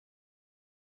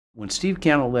When Steve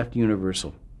Cannell left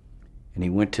Universal and he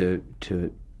went to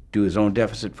do his own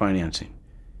deficit financing,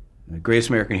 The Greatest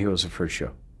American Hero was the first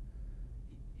show.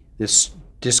 This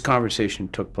conversation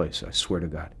took place, I swear to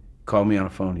God. He called me on the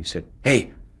phone. He said,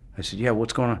 "Hey." I said, "Yeah,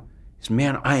 what's going on?" He said,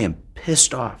 "Man, I am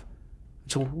pissed off."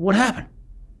 I said, "What happened?"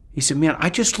 He said, "Man, I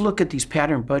just look at these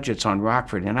pattern budgets on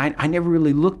Rockford, and I never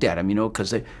really looked at them,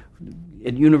 because at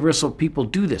Universal people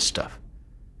do this stuff."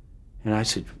 And I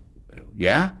said,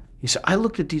 "Yeah?" He said, "I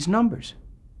looked at these numbers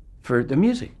for the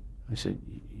music." I said,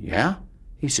 "Yeah?"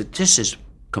 He said, "This is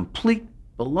complete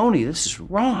baloney. This is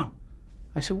wrong."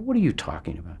 I said, "What are you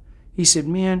talking about?" He said,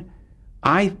 "Man,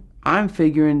 I'm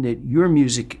figuring that your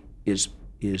music is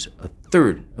a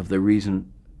third of the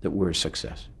reason that we're a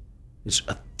success. It's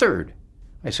a third."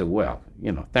 I said, "Well,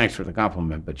 thanks for the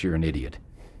compliment, but you're an idiot.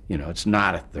 It's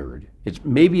not a third.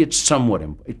 Maybe it's somewhat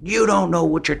important. You don't know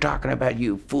what you're talking about,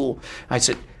 you fool." I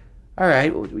said, "All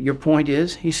right, your point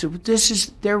is?" He said,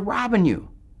 "They're robbing you."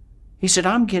 He said,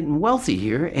 "I'm getting wealthy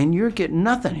here, and you're getting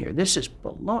nothing here. This is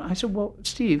baloney." I said, "Well,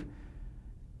 Steve,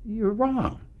 you're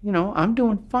wrong. I'm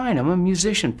doing fine. I'm a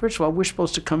musician. First of all, we're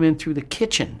supposed to come in through the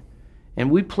kitchen,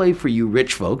 and we play for you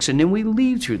rich folks, and then we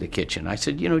leave through the kitchen." I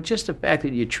said, "Just the fact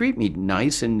that you treat me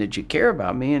nice and that you care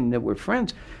about me and that we're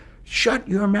friends, shut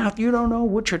your mouth. You don't know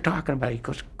what you're talking about." He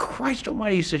goes, "Christ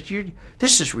almighty," he says,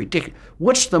 "this is ridiculous.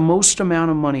 What's the most amount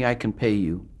of money I can pay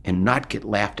you and not get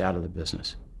laughed out of the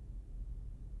business?"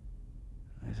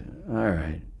 I said, "All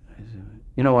right." I said,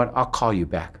 "You know what? I'll call you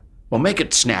back." "Well, make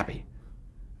it snappy."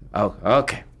 "Oh,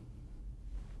 okay."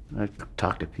 I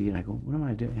talk to Pete and I go, "What am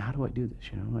I doing? How do I do this?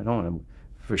 I don't want to,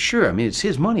 for sure. I mean, it's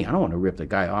his money. I don't want to rip the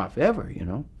guy off ever,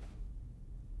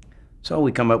 So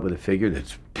we come up with a figure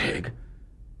that's big.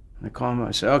 And I call him,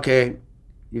 I say, "Okay,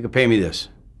 you can pay me this.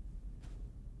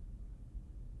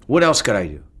 What else could I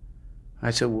do?"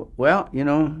 I said, "Well,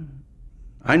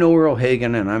 I know Earl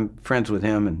Hagen and I'm friends with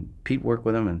him and Pete worked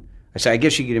with him." And I said, "I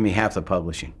guess you could give me half the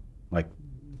publishing, like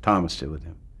Thomas did with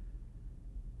him."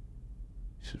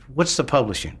 He said, "What's the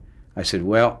publishing?" I said,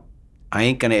 "Well, I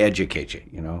ain't going to educate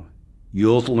you,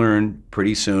 You'll learn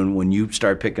pretty soon when you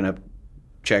start picking up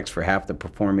checks for half the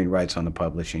performing rights on the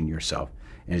publishing yourself.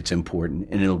 And it's important,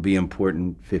 and it'll be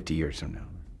important 50 years from now,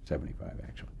 75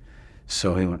 actually."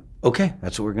 So he went, "Okay,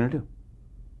 that's what we're going to do."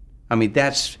 I mean,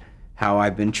 that's how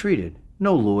I've been treated.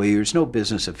 No lawyers, no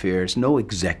business affairs, no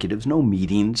executives, no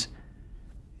meetings.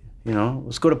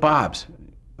 Let's go to Bob's.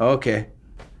 "Okay.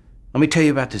 Let me tell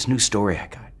you about this new story I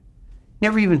got."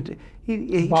 Never even...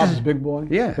 He Bob's Big Boy?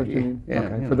 Yeah. Yeah,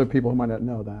 okay, for the people who might not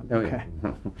know that. Okay.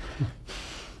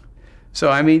 So,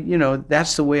 I mean,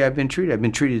 that's the way I've been treated. I've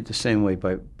been treated the same way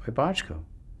by Bochco.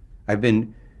 I've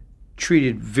been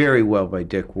treated very well by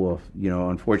Dick Wolf.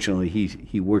 Unfortunately,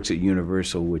 he works at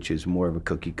Universal, which is more of a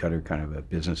cookie cutter kind of a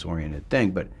business-oriented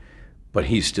thing, but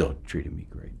he still treated me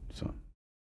great.